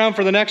 stick around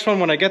for the next one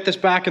when I get this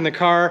back in the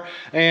car.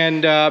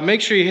 And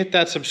make sure you hit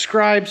that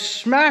subscribe,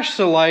 smash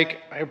the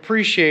like. I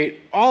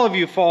appreciate all of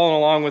you following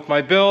along with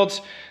my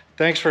builds.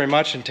 Thanks very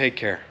much and take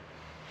care.